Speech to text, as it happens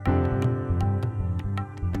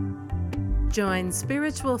Join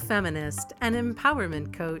spiritual feminist and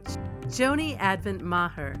empowerment coach Joni Advent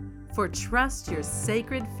Maher for Trust Your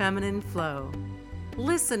Sacred Feminine Flow.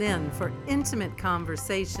 Listen in for intimate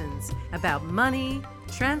conversations about money,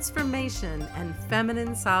 transformation, and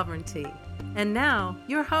feminine sovereignty. And now,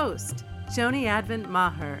 your host, Joni Advent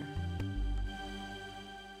Maher.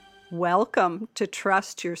 Welcome to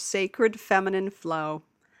Trust Your Sacred Feminine Flow.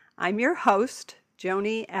 I'm your host,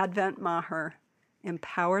 Joni Advent Maher,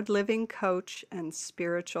 empowered living coach and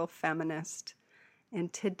spiritual feminist.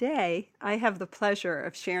 And today I have the pleasure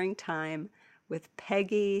of sharing time with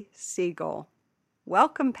Peggy Siegel.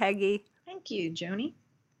 Welcome, Peggy. Thank you, Joni.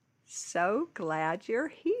 So glad you're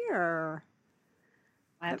here.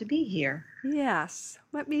 Glad to be here. Yes.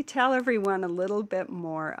 Let me tell everyone a little bit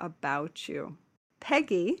more about you.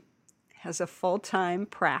 Peggy has a full-time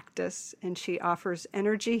practice, and she offers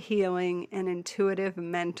energy healing and intuitive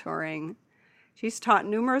mentoring. She's taught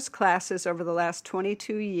numerous classes over the last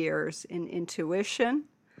 22 years in intuition,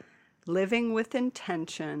 living with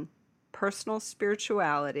intention, personal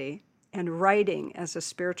spirituality, and writing as a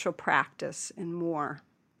spiritual practice, and more.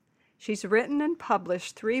 She's written and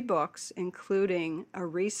published 3 books, including a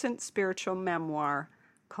recent spiritual memoir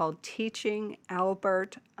called Teaching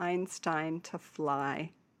Albert Einstein to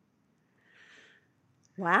Fly.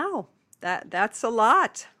 Wow, that's a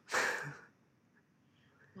lot.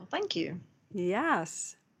 Well, thank you.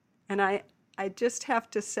 Yes. And I just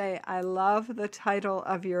have to say, I love the title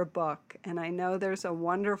of your book, and I know there's a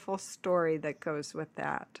wonderful story that goes with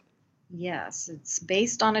that. Yes, it's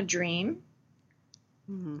based on a dream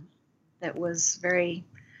that was very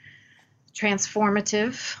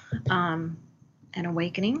transformative and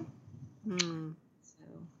awakening. So,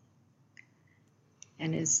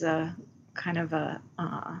 and is kind of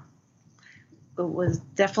it was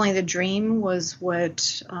definitely the dream was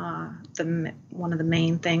what one of the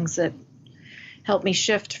main things that helped me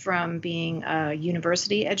shift from being a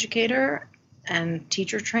university educator and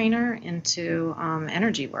teacher trainer into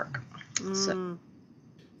energy work.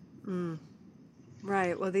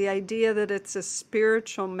 Right. Well, the idea that it's a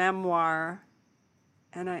spiritual memoir,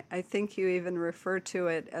 and I think you even refer to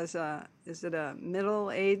it as is it a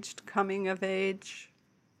middle-aged coming of age?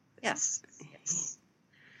 Yes.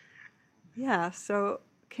 Yeah, so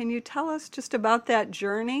can you tell us just about that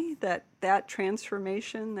journey, that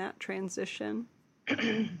transformation, that transition?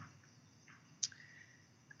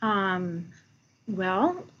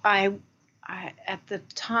 Well, I at the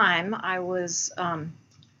time I was,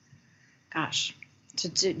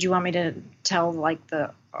 do you want me to tell like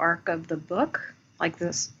the arc of the book? Like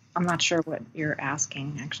this, I'm not sure what you're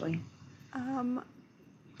asking actually.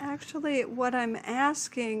 Actually, what I'm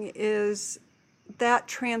asking is that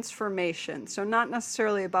transformation. So not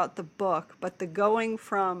necessarily about the book, but the going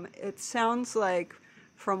from, it sounds like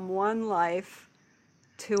from one life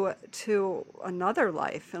to another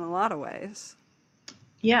life in a lot of ways.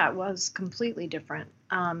 Yeah, it was completely different.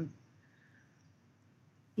 I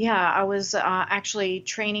was actually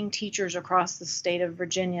training teachers across the state of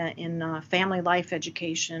Virginia in family life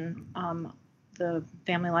education. The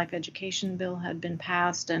Family Life Education Bill had been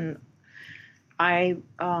passed, and I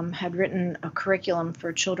had written a curriculum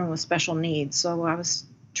for children with special needs. So I was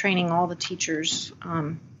training all the teachers,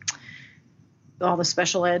 all the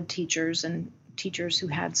special ed teachers and teachers who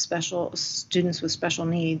had special students with special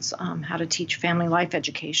needs, how to teach family life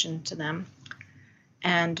education to them.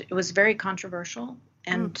 And it was very controversial,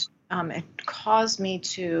 and it caused me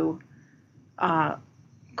to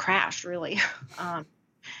crash, really.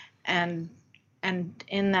 And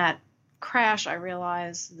in that crash, I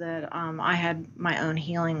realized that I had my own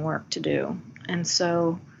healing work to do. And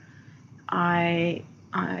so I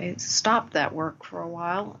stopped that work for a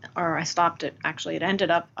while, or I stopped it. Actually, it ended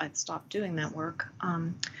up I stopped doing that work,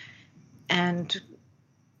 and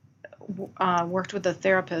worked with a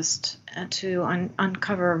therapist to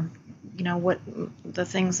uncover, what the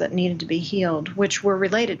things that needed to be healed, which were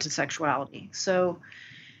related to sexuality. So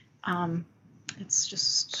it's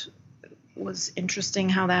just was interesting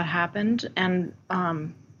how that happened. And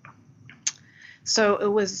so it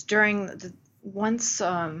was during once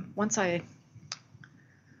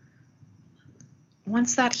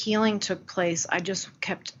that healing took place, I just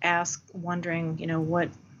kept wondering,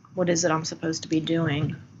 what is it I'm supposed to be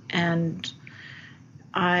doing? And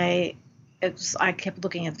I kept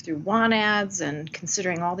looking at through want ads and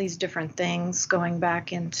considering all these different things, going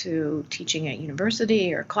back into teaching at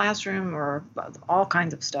university or classroom or all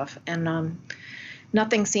kinds of stuff, and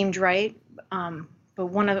nothing seemed right. But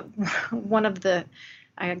one of the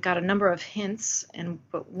I got a number of hints,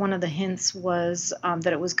 but one of the hints was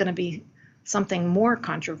that it was going to be something more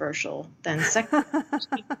controversial than sex.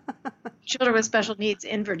 children with special needs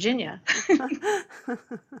in Virginia,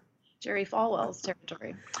 Jerry Falwell's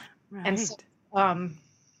territory. And so Right.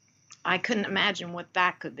 I couldn't imagine what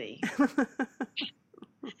that could be.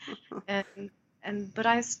 But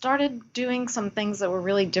I started doing some things that were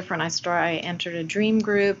really different. I entered a dream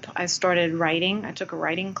group. I started writing. I took a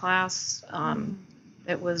writing class.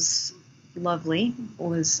 It was lovely. It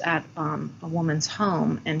was at a woman's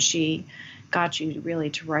home, and she got you really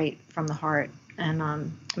to write from the heart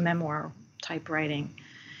and memoir type writing.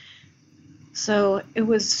 So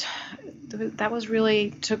that was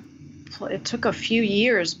really it took a few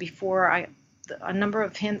years before a number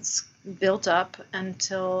of hints built up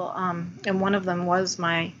until, and one of them was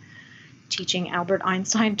my teaching Albert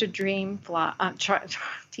Einstein to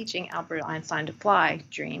teaching Albert Einstein to fly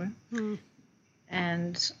dream.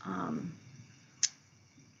 And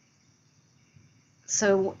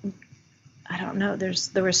so I don't know, there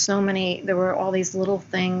were all these little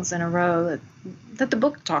things in a row that the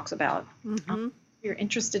book talks about. If you're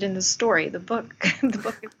interested in the story, the book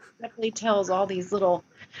definitely tells all these little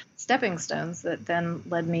stepping stones that then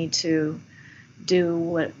led me to do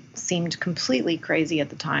what seemed completely crazy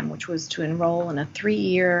at the time, which was to enroll in a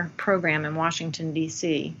 3-year program in Washington,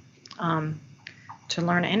 D.C. To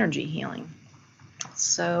learn energy healing.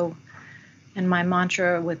 So, and my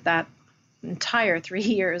mantra with that entire 3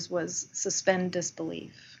 years was suspend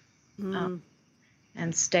disbelief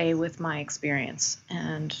and stay with my experience.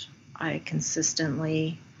 And I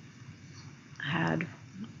consistently had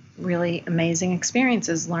really amazing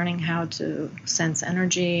experiences learning how to sense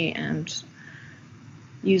energy and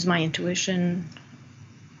use my intuition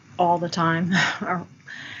all the time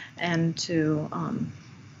and to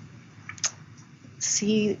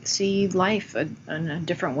see life in a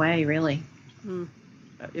different way, really.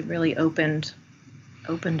 It really opened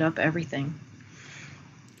up everything.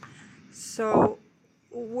 So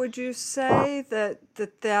would you say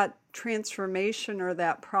that transformation or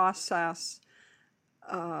that process,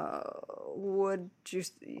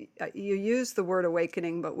 you use the word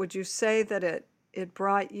awakening, but would you say that it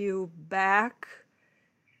brought you back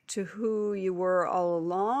to who you were all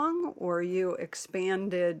along, or you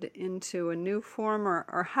expanded into a new form,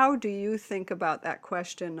 or how do you think about that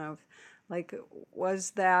question of, like,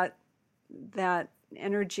 was that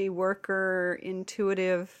energy worker,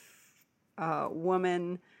 intuitive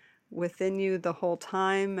woman within you the whole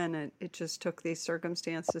time, and it just took these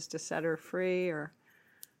circumstances to set her free? Or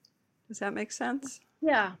does that make sense?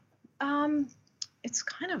 Yeah. It's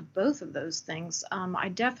kind of both of those things. I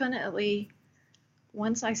definitely,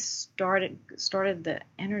 once I started the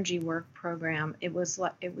energy work program, it was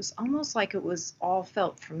almost like it was all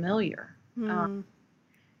felt familiar.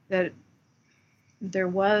 That there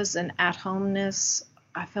was an at-homeness.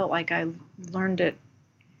 I felt like I learned it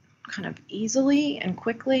kind of easily and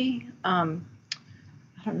quickly. I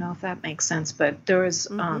don't know if that makes sense, but there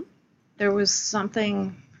was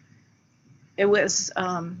something. It was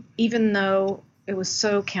even though it was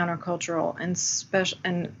so countercultural and special,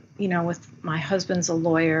 and with my husband's a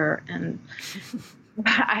lawyer, and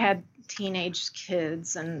I had teenage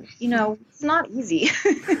kids, and it's not easy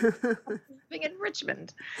living in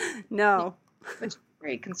Richmond. No. It's a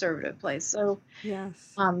very conservative place. So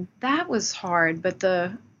yes, that was hard, but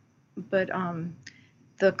the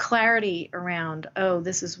clarity around, oh,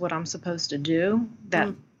 this is what I'm supposed to do,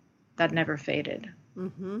 that never faded.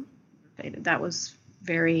 That was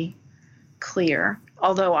very clear.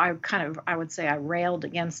 Although I would say I railed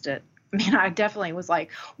against it. I mean, I definitely was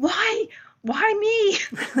like, why me?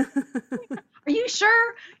 Are you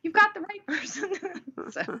sure you've got the right person?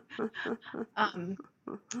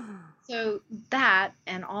 So that,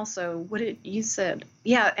 and also what you said,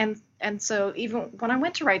 yeah, and so even when I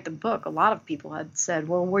went to write the book, a lot of people had said,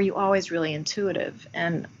 well, were you always really intuitive?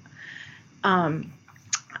 And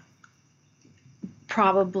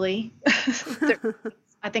probably.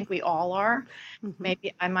 I think we all are.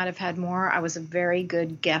 Maybe I might have had more. I was a very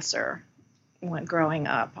good guesser when growing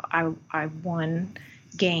up. I won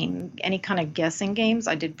any kind of guessing games.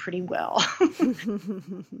 I did pretty well.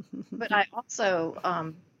 But I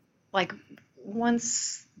also, like,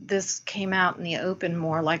 once this came out in the open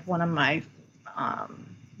more, like one of my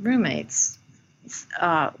roommates,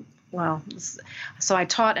 so I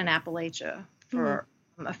taught in Appalachia for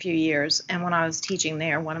a few years, and when I was teaching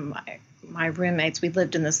there, one of my roommates, we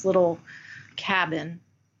lived in this little cabin.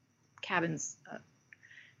 Cabins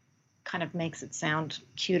kind of makes it sound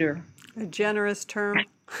cuter. A generous term.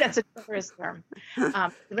 That's a generous term.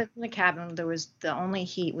 We lived in a cabin. The only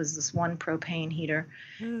heat was this one propane heater.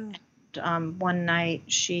 And, one night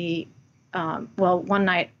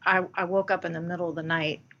I woke up in the middle of the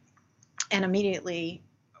night, and immediately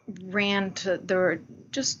there were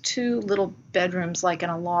just two little bedrooms, like in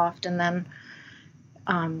a loft, and then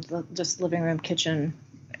just living room, kitchen.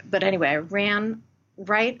 But anyway, I ran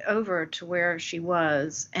right over to where she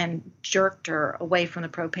was and jerked her away from the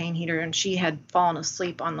propane heater, and she had fallen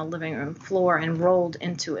asleep on the living room floor and rolled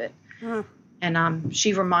into it. Huh. And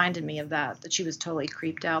she reminded me of that she was totally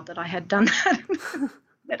creeped out that I had done that.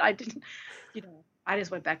 That I didn't, I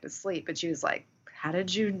just went back to sleep. But she was like, how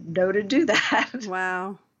did you know to do that?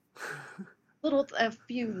 Wow. A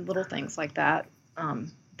few little things like that,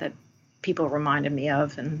 that people reminded me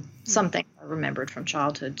of, and something I remembered from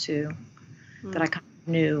childhood too, that I kind of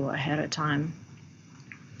knew ahead of time.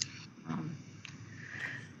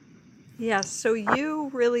 Yes, so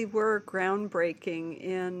you really were groundbreaking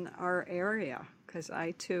in our area, because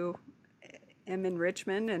I too am in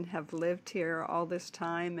Richmond and have lived here all this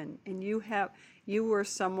time, and you were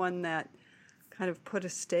someone that kind of put a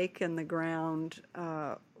stake in the ground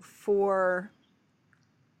for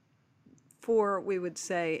we would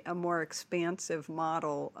say a more expansive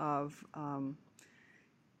model of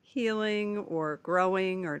healing or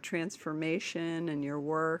growing or transformation in your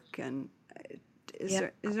work. And is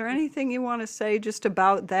there anything you want to say just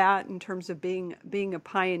about that in terms of being a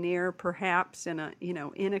pioneer, perhaps in a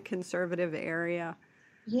in a conservative area?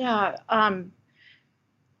 Yeah. I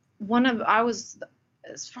was,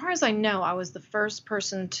 as far as I know, I was the first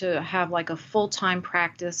person to have like a full-time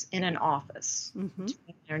practice in an office, doing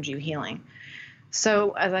energy healing.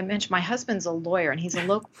 So as I mentioned, my husband's a lawyer, and he's a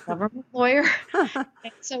local government lawyer.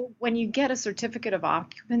 And so when you get a certificate of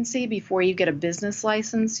occupancy before you get a business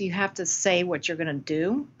license, you have to say what you're going to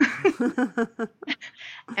do.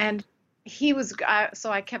 And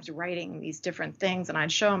so I kept writing these different things, and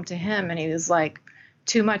I'd show them to him, and he was like,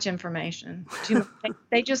 too much information.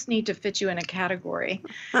 They just need to fit you in a category.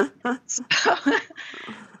 So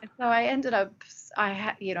I ended up, I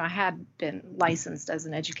had been licensed as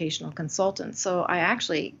an educational consultant. So I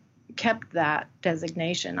actually kept that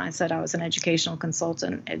designation. I said I was an educational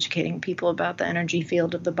consultant, educating people about the energy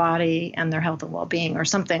field of the body and their health and well-being, or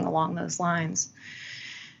something along those lines.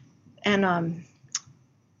 And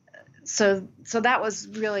so that was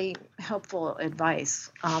really helpful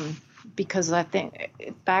advice, because I think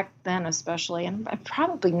back then especially, and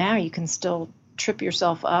probably now, you can still trip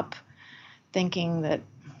yourself up thinking that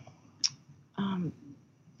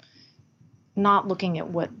not looking at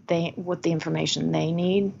what the information they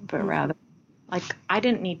need, but rather, like, I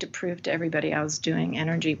didn't need to prove to everybody I was doing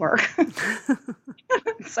energy work.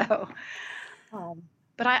 So,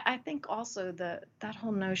 but I think also that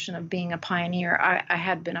whole notion of being a pioneer, I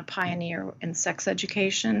had been a pioneer in sex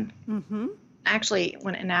education. Actually,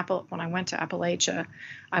 when I went to Appalachia,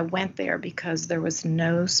 I went there because there was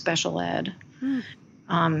no special ed.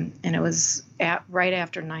 And it was right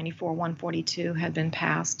after 94-142 had been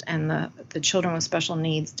passed, and the children with special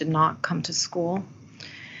needs did not come to school.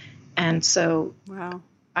 And so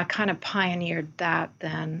I kind of pioneered that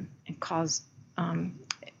then, and caused,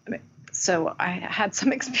 so I had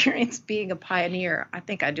some experience being a pioneer. I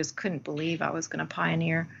think I just couldn't believe I was going to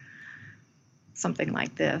pioneer something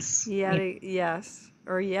like this. Yes,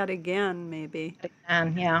 or yet again, maybe.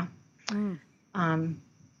 And yeah.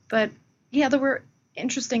 But yeah, there were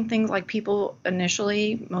interesting things, like people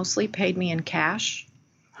initially mostly paid me in cash.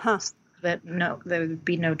 That there would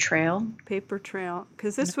be no trail. Paper trail.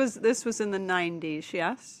 Because this was in the 90s,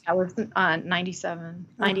 yes? I was 97,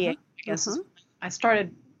 98, I guess. I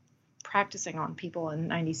started practicing on people in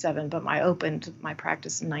 97, but I opened my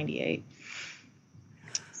practice in 98.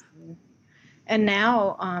 And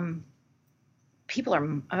now I'm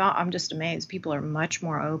just amazed. People are much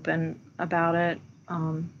more open about it.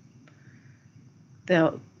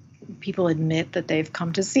 People admit that they've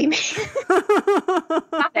come to see me.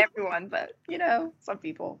 Not everyone, but some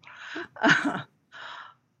people.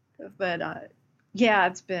 But yeah,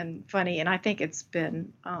 it's been funny, and I think it's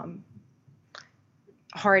been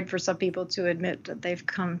hard for some people to admit that they've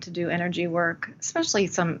come to do energy work, especially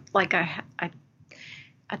some, like I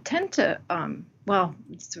tend to,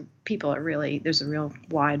 people are really, there's a real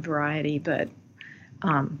wide variety, but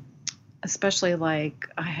especially, like,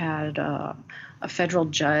 I had a federal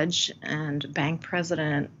judge and bank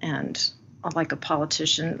president and like a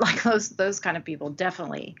politician, like those kind of people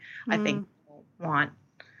definitely, I think, want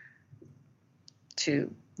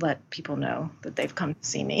to let people know that they've come to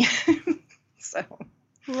see me. So.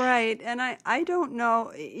 Right. And I don't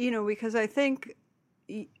know, because I think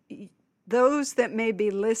those that may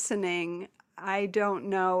be listening, I don't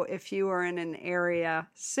know if you are in an area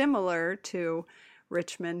similar to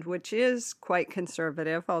Richmond, which is quite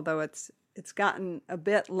conservative, although it's gotten a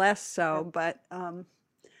bit less so. But,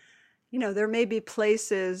 There may be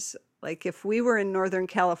places like if we were in Northern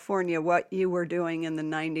California, what you were doing in the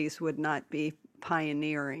 90s would not be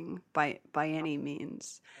pioneering by any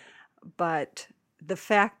means. But the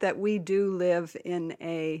fact that we do live in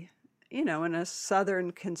a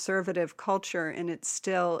Southern conservative culture, and it's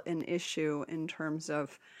still an issue in terms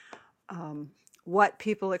of what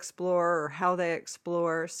people explore or how they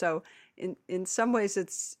explore. So in some ways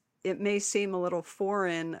it may seem a little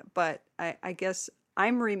foreign, but I guess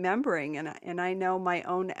I'm remembering, and I know my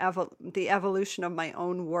own the evolution of my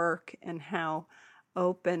own work and how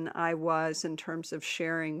open I was in terms of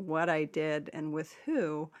sharing what I did and with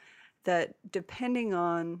who, that depending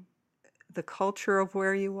on the culture of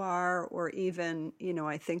where you are, or even,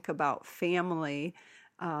 I think about family,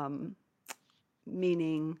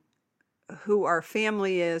 meaning who our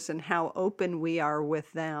family is and how open we are with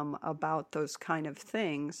them about those kind of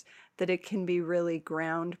things, that it can be really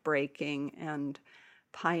groundbreaking and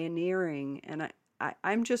pioneering. And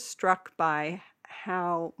I'm just struck by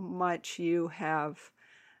how much you have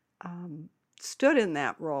stood in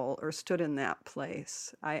that role or stood in that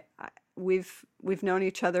place. We've known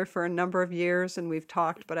each other for a number of years and we've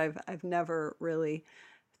talked, but I've never really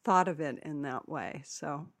thought of it in that way.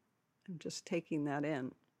 So I'm just taking that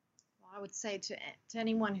in. Well, I would say to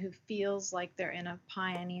anyone who feels like they're in a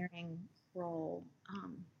pioneering role,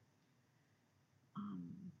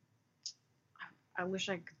 I wish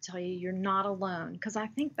I could tell you you're not alone, because I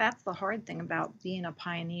think that's the hard thing about being a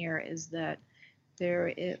pioneer, is that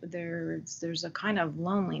there's a kind of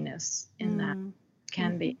loneliness in that,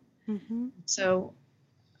 can be. Mm-hmm. So,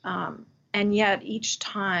 and yet each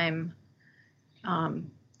time, I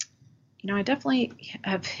definitely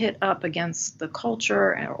have hit up against the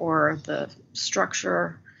culture or the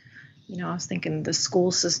structure. I was thinking the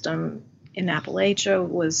school system in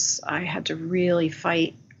Appalachia I had to really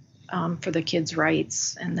fight for the kids'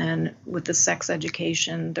 rights. And then with the sex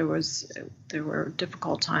education, there were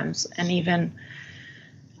difficult times. And even,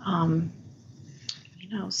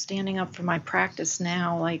 standing up for my practice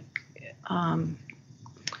now, like,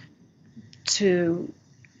 to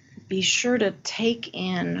be sure to take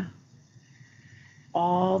in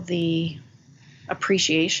all the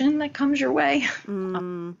appreciation that comes your way,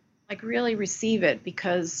 like really receive it,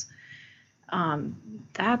 because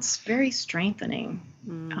that's very strengthening.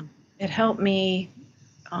 It helped me,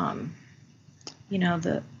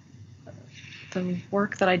 the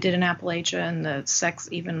work that I did in Appalachia and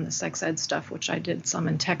even the sex ed stuff, which I did some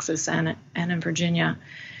in Texas and in Virginia,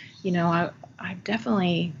 I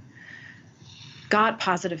definitely got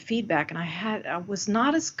positive feedback, and I was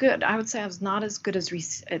not as good. I would say I was not as good at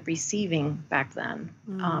receiving back then.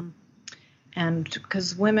 And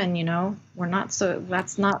because women, we're not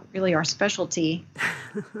that's not really our specialty.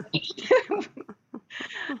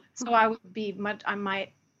 So I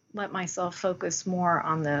might let myself focus more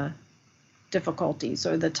on the difficulties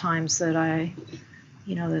or the times that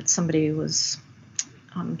that somebody was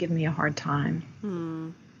giving me a hard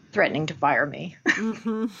time, threatening to fire me.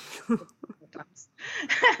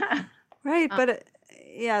 Right, but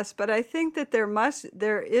yes, but I think that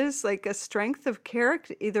there is like a strength of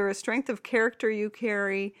character, either a strength of character you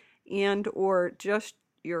carry and or just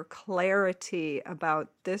your clarity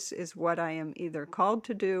about this is what I am either called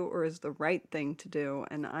to do or is the right thing to do,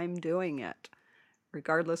 and I'm doing it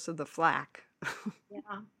regardless of the flack.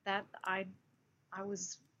 Yeah, that I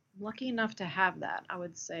was lucky enough to have that. I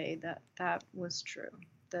would say that was true,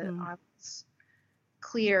 that I was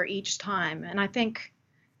clear each time. And I think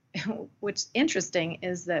what's interesting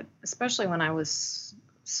is that, especially when I was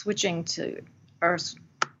switching to, or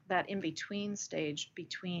that in-between stage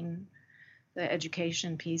between the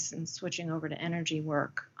education piece and switching over to energy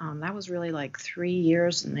work, that was really like 3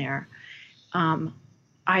 years in there.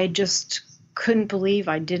 I just couldn't believe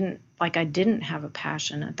I didn't have a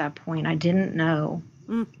passion at that point. I didn't know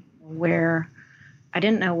I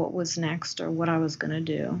didn't know what was next or what I was going to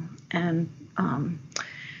do. And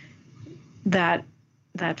that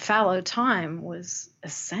fallow time was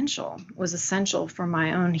essential for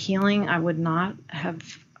my own healing. I would not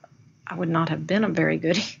have been a very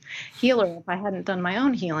good healer if I hadn't done my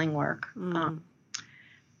own healing work. But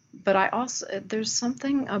there's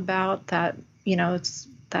something about that, it's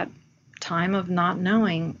that time of not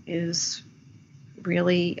knowing is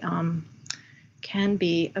really can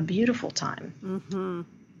be a beautiful time,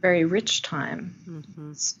 very rich time.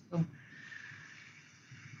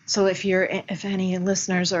 So if any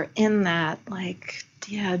listeners are in that, like,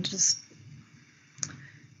 yeah, just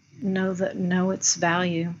know its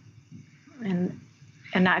value, and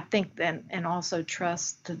I think then, and also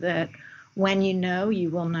trust that when you know, you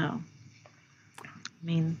will know. I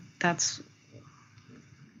mean, that's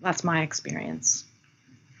That's my experience.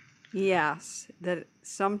 Yes, that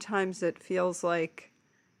sometimes it feels like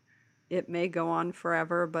it may go on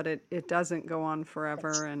forever, but it doesn't go on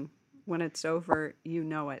forever. And when it's over, you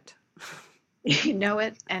know it. You know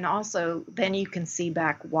it, and also then you can see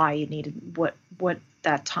back why you needed what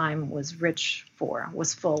that time was rich for,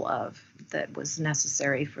 was full of, that was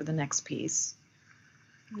necessary for the next piece.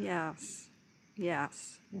 Yes,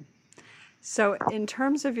 yes. So, in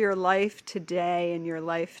terms of your life today and your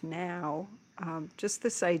life now, just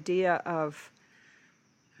this idea of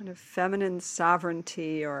kind of feminine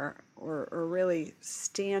sovereignty, or really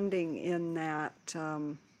standing in that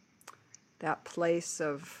place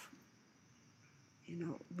of,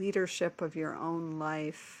 leadership of your own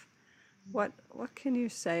life. What can you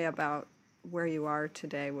say about where you are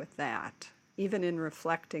today with that, even in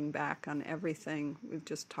reflecting back on everything we've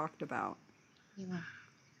just talked about? Yeah.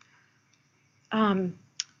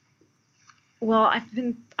 Well,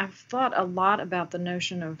 I've thought a lot about the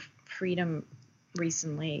notion of freedom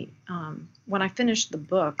recently. When I finished the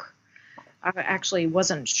book, I actually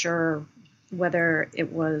wasn't sure whether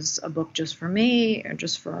it was a book just for me or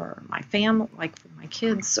just for my family, like for my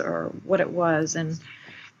kids, or what it was. And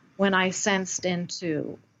when I sensed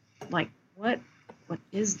into, like, what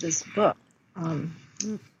is this book?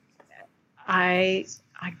 I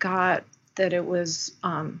got that it was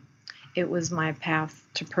my path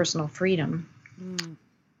to personal freedom,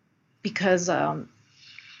 because I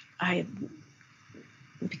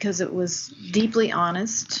because it was deeply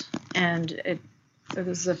honest, and it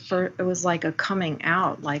was like a coming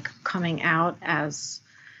out as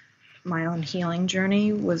my own healing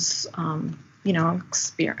journey was,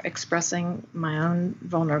 expressing my own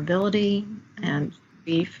vulnerability and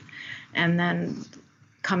grief, and then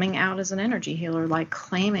coming out as an energy healer, like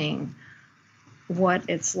claiming what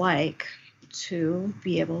it's like to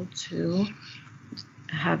be able to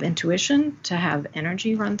have intuition, to have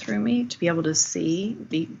energy run through me, to be able to see,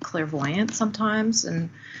 be clairvoyant sometimes, and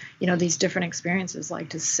these different experiences, like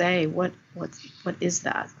to say what is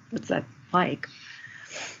that? What's that like?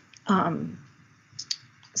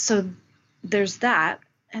 So there's that,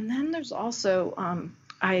 and then there's also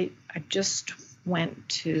I just went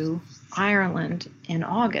to Ireland in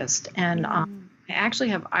August, and I actually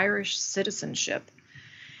have Irish citizenship,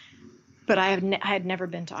 but I had never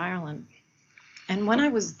been to Ireland. And when I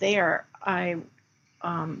was there, I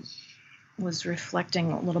was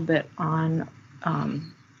reflecting a little bit on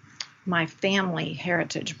my family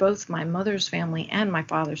heritage. Both my mother's family and my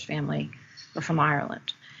father's family were from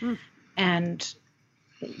Ireland. And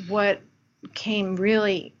what came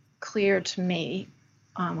really clear to me,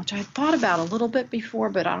 which I had thought about a little bit before,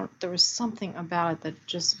 but there was something about it that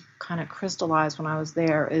just kind of crystallized when I was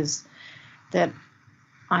there, is that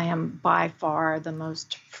I am by far the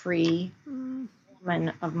most free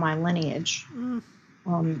woman of my lineage.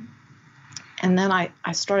 And then I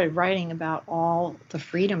started writing about all the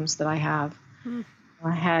freedoms that I have.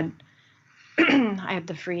 I had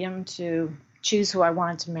the freedom to choose who I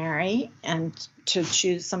wanted to marry, and to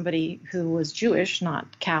choose somebody who was Jewish,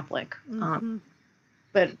 not Catholic,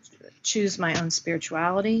 but choose my own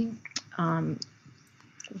spirituality,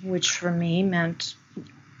 which for me meant,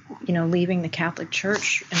 leaving the Catholic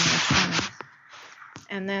Church in my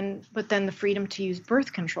 20s. But then the freedom to use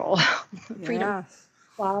birth control, freedom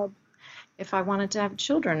if I wanted to have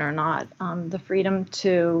children or not, the freedom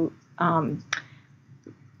to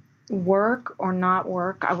work or not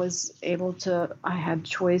work. I had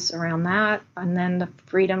choice around that. And then the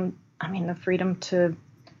freedom to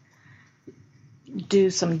do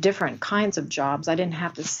some different kinds of jobs. I didn't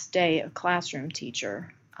have to stay a classroom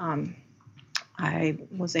teacher. I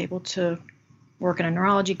was able to work in a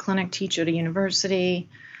neurology clinic, teach at a university,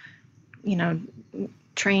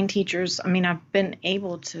 train teachers. I've been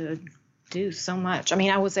able to do so much.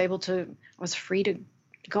 I was free to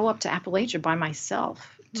go up to Appalachia by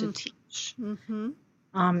myself to teach.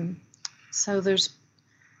 So there's,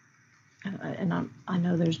 and I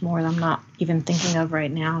know there's more that I'm not even thinking of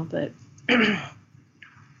right now, but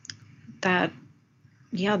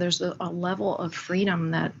there's a level of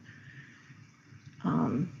freedom that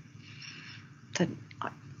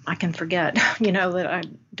I can forget, that I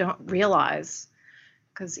don't realize,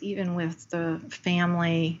 because even with the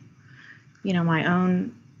family, my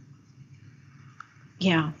own,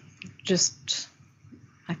 just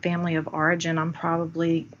my family of origin, I'm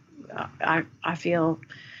probably, I feel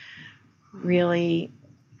really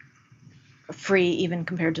free even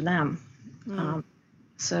compared to them.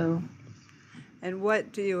 So. And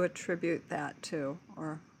what do you attribute that to,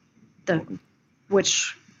 or the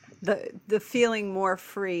feeling more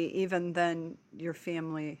free even than your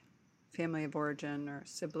family family of origin or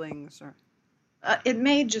siblings or? It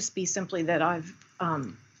may just be simply that I've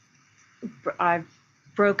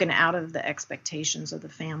broken out of the expectations of the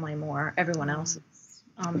family more. Everyone else is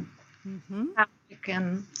Catholic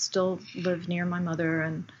and still live near my mother,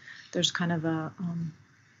 and there's kind of a,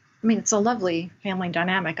 I mean, it's a lovely family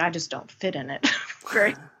dynamic. I just don't fit in it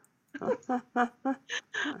very.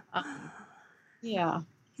 Yeah.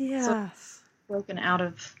 Yes. So broken out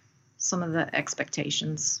of some of the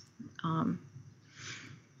expectations.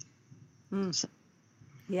 So,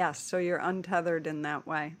 Yes, so you're untethered in that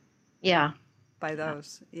way. yeah. By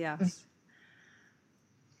those, yes.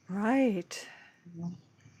 Right.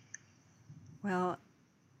 Well,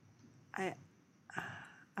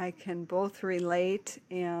 I can both relate,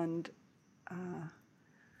 and I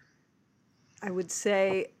would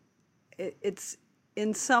say it's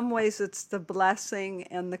in some ways it's the blessing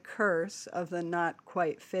and the curse of the not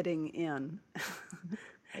quite fitting in.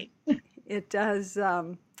 Right. It does.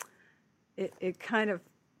 It kind of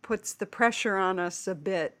puts the pressure on us a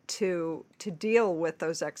bit to deal with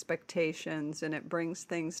those expectations, and it brings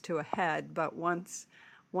things to a head. But once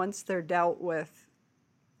they're dealt with,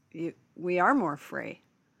 we are more free.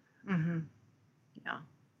 Mm-hmm. Yeah.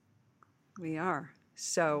 We are.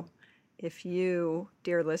 So if you,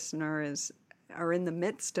 dear listener, are in the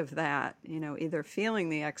midst of that, either feeling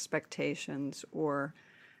the expectations or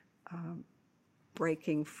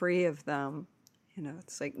breaking free of them,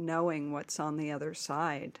 it's like knowing what's on the other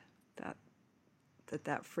side,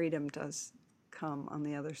 that freedom does come on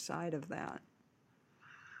the other side of that.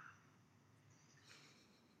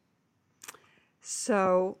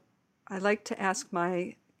 So I like to ask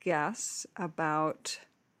my guests about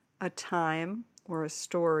a time or a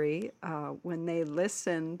story when they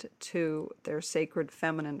listened to their sacred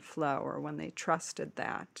feminine flow, or when they trusted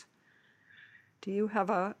that. Do you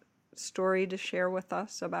have a story to share with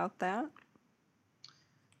us about that?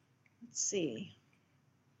 Let's see.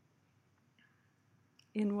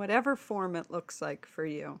 In whatever form it looks like for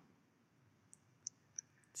you.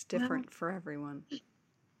 It's different for everyone.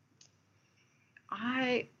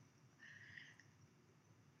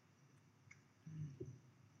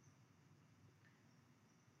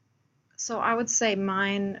 So I would say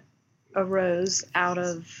mine arose out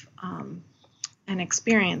of an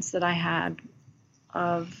experience that I had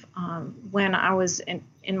of when I was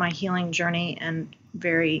in my healing journey and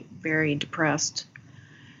very, very depressed.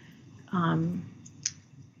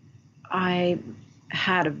 I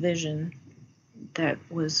had a vision that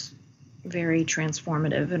was very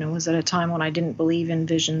transformative, and it was at a time when I didn't believe in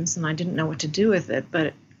visions and I didn't know what to do with it,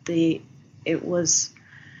 but it was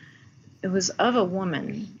of a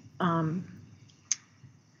woman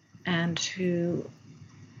and who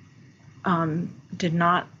did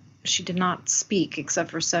not speak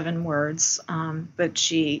except for 7 words, but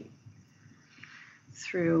she,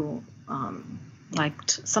 through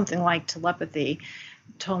something like telepathy,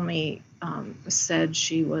 told me, said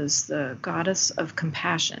she was the goddess of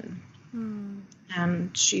compassion.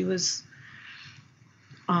 And she was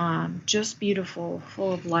just beautiful,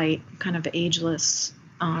 full of light, kind of ageless.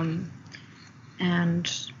 And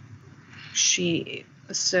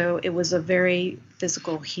so it was a very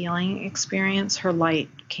physical healing experience. Her light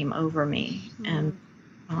came over me and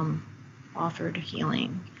offered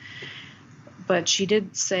healing. But she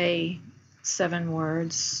did say 7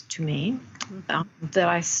 words to me that I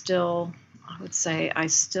would say I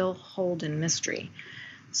still hold in mystery.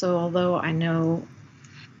 So although I know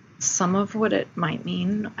some of what it might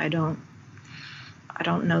mean, I don't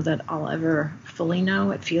know that I'll ever fully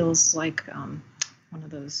know. It feels like one of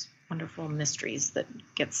those wonderful mysteries that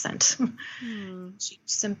gets sent. She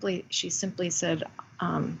simply said,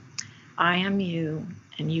 I am you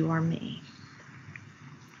and you are me.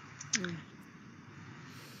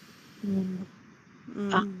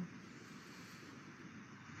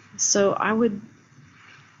 So I'm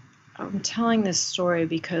telling this story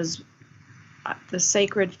because the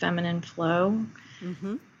sacred feminine flow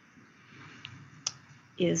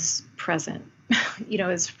is present.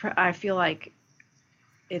 I feel like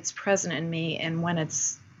it's present in me, and when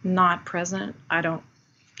it's not present, I don't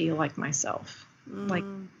feel like myself.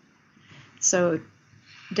 So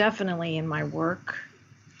definitely in my work,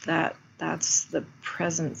 that's the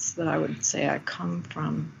presence that I would say I come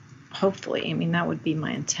from. Hopefully, I mean, that would be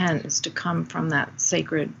my intent, is to come from that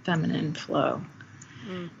sacred feminine flow.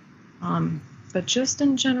 But just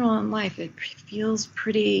in general in life, it feels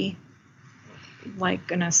pretty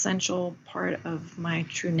like an essential part of my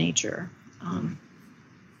true nature. And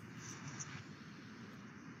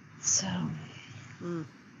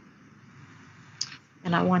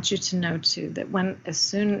I want you to know too that as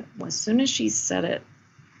soon as she said it,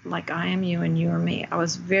 like I am you and you are me. I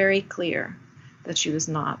was very clear that she was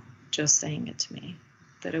not just saying it to me,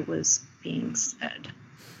 that it was being said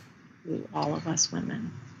to all of us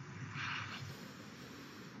women.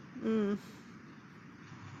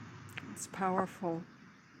 It's powerful.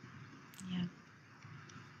 Yeah.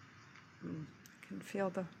 I can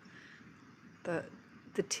feel the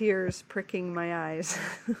tears pricking my eyes.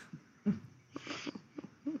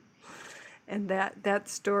 And that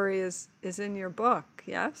story is in your book,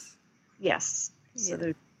 yes? Yes. So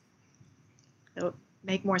Yeah. it'll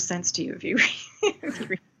make more sense to you if you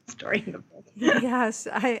read the story in the book. Yes,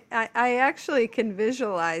 I actually can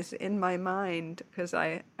visualize in my mind, because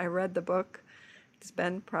I read the book. It's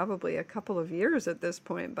been probably a couple of years at this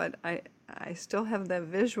point, but I still have the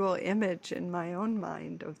visual image in my own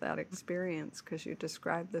mind of that experience, because you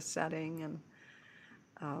described the setting,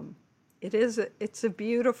 and it's a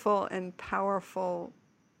beautiful and powerful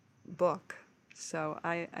book. So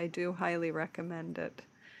I do highly recommend it.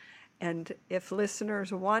 And if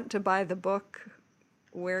listeners want to buy the book,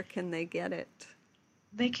 where can they get it?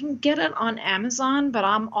 They can get it on Amazon, but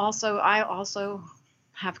I also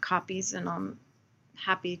have copies, and I'm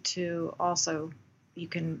happy to also, you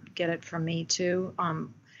can get it from me too.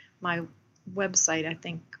 My website, I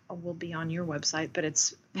think, will be on your website, but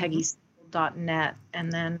it's peggysiegel.net,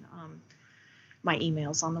 and then my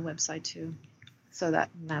email's on the website too. So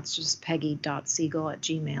that's just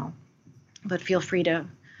peggy.siegel@gmail. But feel free to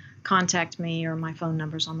contact me, or my phone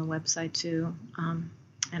number's on the website too,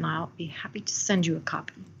 and I'll be happy to send you a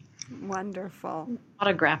copy. Wonderful.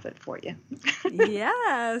 Autograph it for you.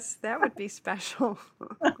 Yes, that would be special.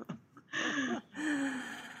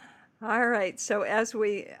 All right, so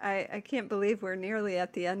I can't believe we're nearly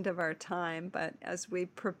at the end of our time, but as we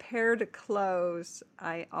prepare to close,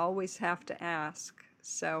 I always have to ask,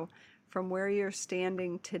 so from where you're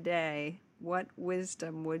standing today, what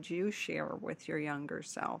wisdom would you share with your younger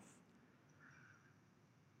self?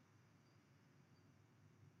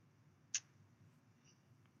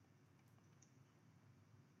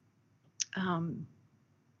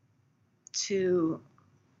 To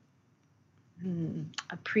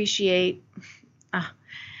appreciate, I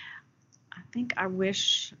think I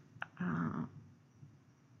wish I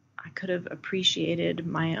could have appreciated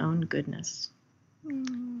my own goodness.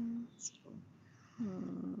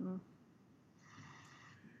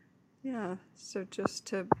 Yeah, so just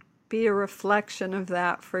to be a reflection of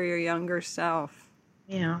that for your younger self.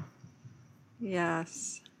 Yeah.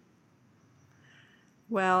 Yes.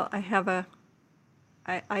 Well,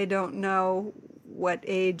 I don't know what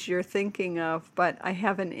age you're thinking of, but I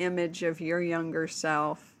have an image of your younger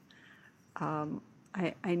self. I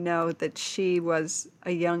know that she was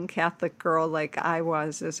a young Catholic girl like I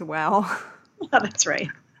was as well. Oh, that's right.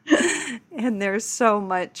 And there's so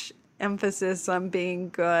much emphasis on being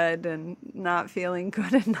good and not feeling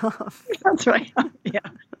good enough. That's right. Yeah.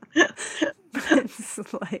 It's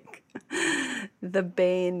like the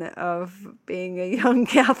bane of being a young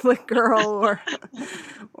Catholic girl,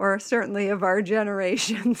 or certainly of our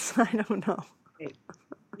generations. I don't know.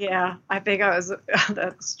 Yeah, I think I was.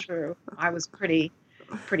 That's true. I was pretty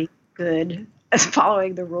good at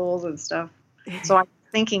following the rules and stuff. So I'm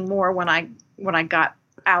thinking more when I got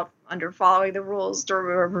out under following the rules to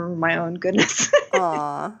remember my own goodness.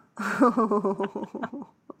 Aw.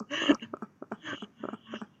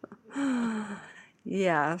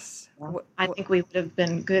 Yes. I think we would have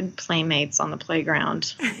been good playmates on the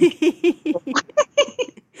playground.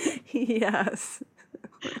 Yes.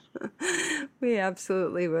 We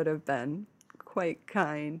absolutely would have been quite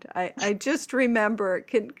kind. I just remember,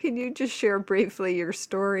 can you just share briefly your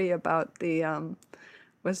story about the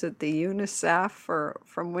was it the UNICEF, or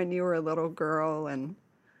from when you were a little girl, and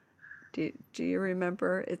do you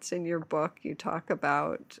remember? It's in your book. You talk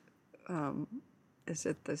about is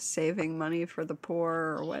it the saving money for the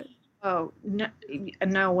poor, or what? Oh,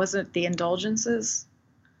 no, wasn't it the indulgences?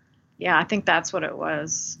 Yeah, I think that's what it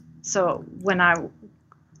was. So when I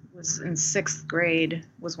was in 6th grade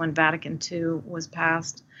was when Vatican II was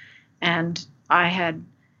passed, and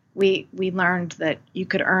we learned that you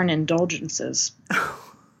could earn indulgences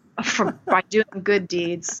by doing good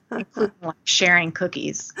deeds, including like sharing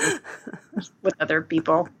cookies with other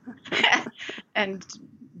people and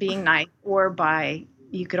being nice, or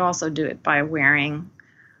you could also do it by wearing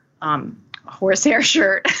a horsehair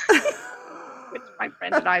shirt, which my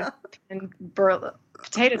friend and I pinned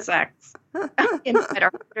potato sacks inside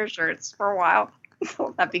our undershirts for a while.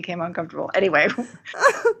 So that became uncomfortable. Anyway,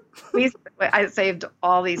 I saved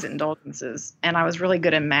all these indulgences, and I was really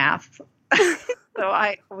good in math. So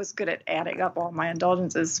I was good at adding up all my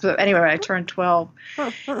indulgences. So anyway, I turned 12.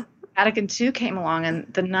 Vatican II came along,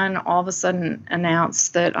 and the nun all of a sudden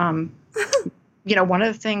announced that, one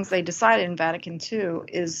of the things they decided in Vatican II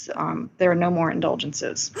is there are no more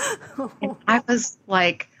indulgences. And I was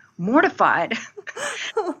like mortified.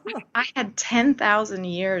 I had 10,000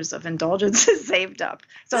 years of indulgences saved up.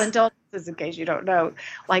 So indulgences, in case you don't know,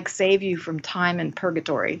 like save you from time in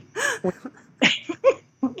purgatory,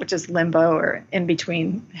 which is limbo or in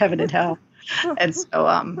between heaven and hell. And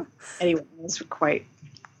so, anyway, I was quite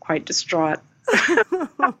distraught.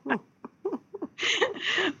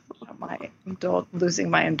 Losing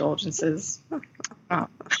my indulgences.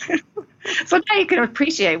 So now you can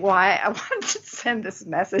appreciate why I wanted to send this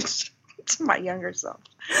message to my younger self.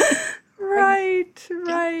 Right.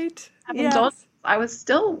 Yes. I was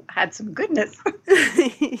still had some goodness.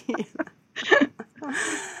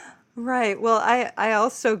 Right. Well, I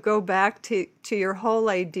also go back to your whole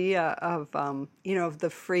idea of, of the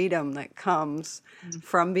freedom that comes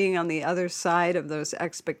from being on the other side of those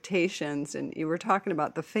expectations. And you were talking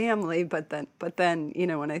about the family, but then,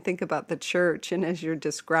 when I think about the church, and as you're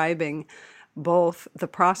describing both the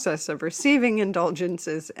process of receiving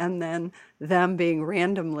indulgences and then them being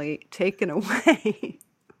randomly taken away,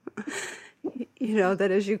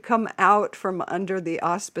 that as you come out from under the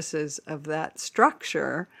auspices of that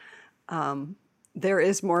structure, there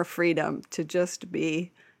is more freedom to just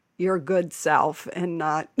be your good self and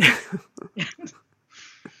not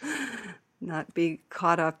be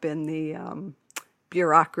caught up in the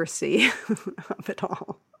bureaucracy of it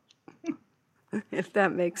all, if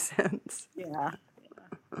that makes sense. Yeah.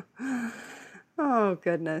 Oh,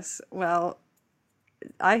 goodness. Well,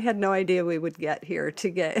 I had no idea we would get here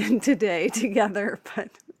today together, but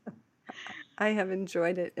I have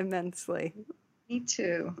enjoyed it immensely. Me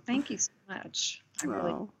too. Thank you so much. I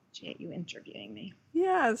really appreciate you interviewing me.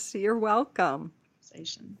 Yes, you're welcome.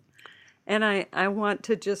 Conversation. And I want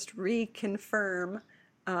to just reconfirm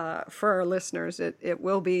for our listeners, it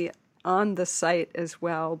will be on the site as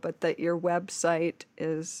well, but that your website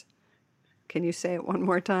is, can you say it one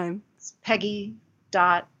more time? It's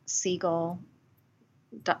Peggy.Siegel.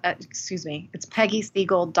 It's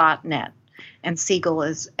PeggySiegel.net. And Siegel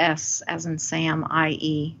is S as in Sam,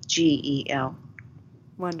 IEGEL.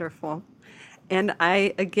 Wonderful. And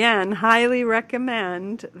I, again, highly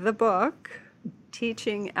recommend the book,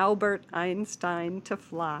 Teaching Albert Einstein to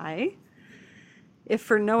Fly, if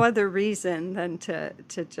for no other reason than to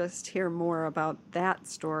just hear more about that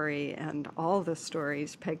story and all the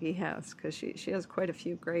stories Peggy has, because she has quite a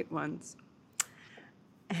few great ones.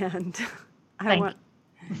 And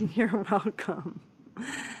you're welcome.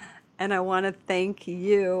 And I want to thank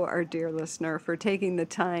you, our dear listener, for taking the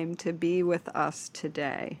time to be with us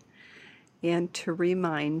today, and to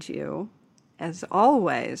remind you, as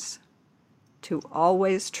always, to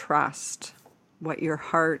always trust what your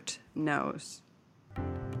heart knows.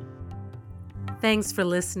 Thanks for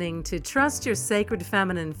listening to Trust Your Sacred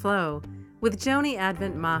Feminine Flow with Joni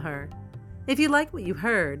Advent Maher. If you like what you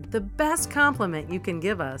heard, the best compliment you can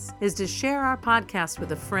give us is to share our podcast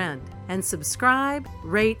with a friend and subscribe,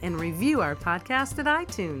 rate, and review our podcast at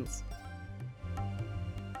iTunes.